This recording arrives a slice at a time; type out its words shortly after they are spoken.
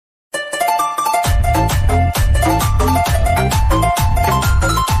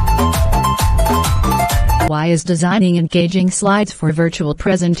Why is designing engaging slides for virtual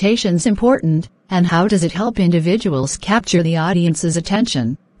presentations important, and how does it help individuals capture the audience's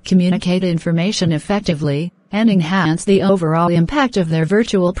attention, communicate information effectively, and enhance the overall impact of their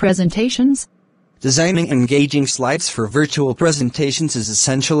virtual presentations? Designing engaging slides for virtual presentations is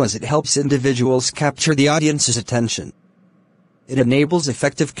essential as it helps individuals capture the audience's attention. It enables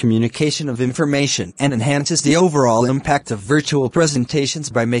effective communication of information and enhances the overall impact of virtual presentations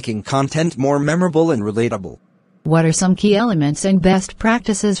by making content more memorable and relatable. What are some key elements and best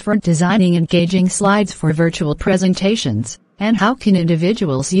practices for designing engaging slides for virtual presentations, and how can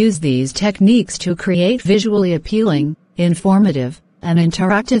individuals use these techniques to create visually appealing, informative, and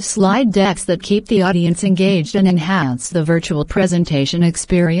interactive slide decks that keep the audience engaged and enhance the virtual presentation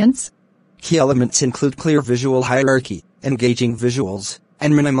experience? Key elements include clear visual hierarchy, engaging visuals,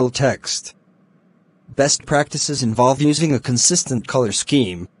 and minimal text. Best practices involve using a consistent color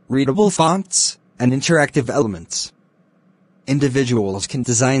scheme, readable fonts, and interactive elements. Individuals can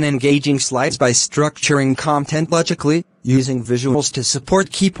design engaging slides by structuring content logically, using visuals to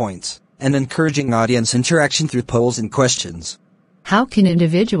support key points, and encouraging audience interaction through polls and questions. How can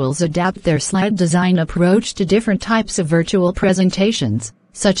individuals adapt their slide design approach to different types of virtual presentations,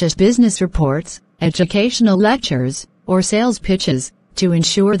 such as business reports, educational lectures, or sales pitches, to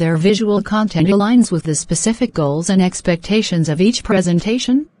ensure their visual content aligns with the specific goals and expectations of each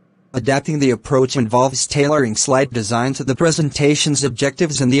presentation? Adapting the approach involves tailoring slide design to the presentation's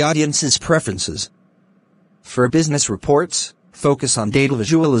objectives and the audience's preferences. For business reports, focus on data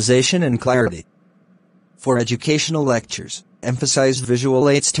visualization and clarity. For educational lectures, emphasize visual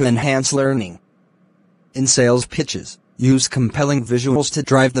aids to enhance learning. In sales pitches, use compelling visuals to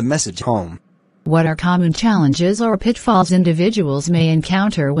drive the message home. What are common challenges or pitfalls individuals may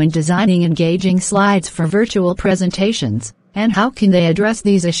encounter when designing engaging slides for virtual presentations, and how can they address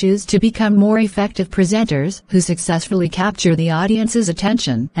these issues to become more effective presenters who successfully capture the audience's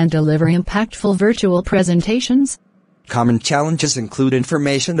attention and deliver impactful virtual presentations? Common challenges include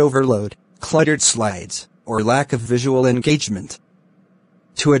information overload, cluttered slides, or lack of visual engagement.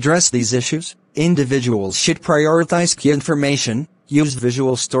 To address these issues, individuals should prioritize key information, use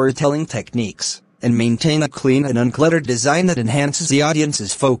visual storytelling techniques, and maintain a clean and uncluttered design that enhances the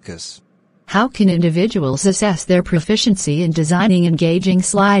audience's focus. How can individuals assess their proficiency in designing engaging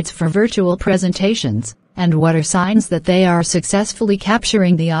slides for virtual presentations, and what are signs that they are successfully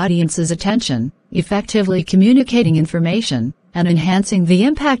capturing the audience's attention, effectively communicating information, and enhancing the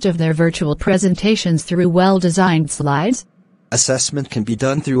impact of their virtual presentations through well-designed slides? Assessment can be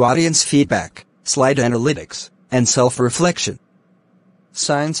done through audience feedback, slide analytics, and self-reflection.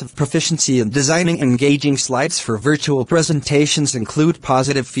 Signs of proficiency in designing engaging slides for virtual presentations include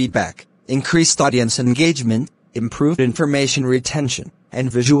positive feedback, increased audience engagement, improved information retention, and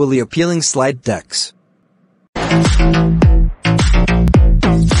visually appealing slide decks.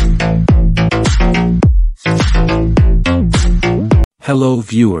 Hello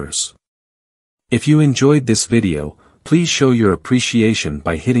viewers. If you enjoyed this video, please show your appreciation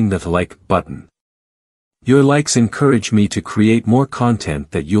by hitting the like button. Your likes encourage me to create more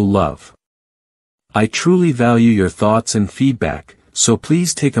content that you'll love. I truly value your thoughts and feedback, so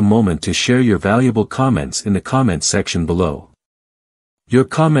please take a moment to share your valuable comments in the comment section below. Your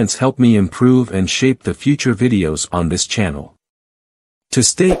comments help me improve and shape the future videos on this channel. To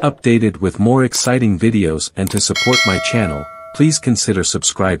stay updated with more exciting videos and to support my channel, please consider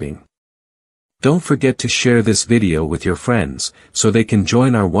subscribing. Don't forget to share this video with your friends, so they can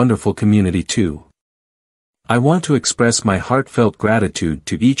join our wonderful community too. I want to express my heartfelt gratitude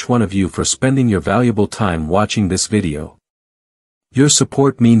to each one of you for spending your valuable time watching this video. Your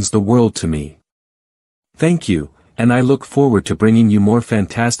support means the world to me. Thank you, and I look forward to bringing you more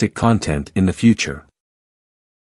fantastic content in the future.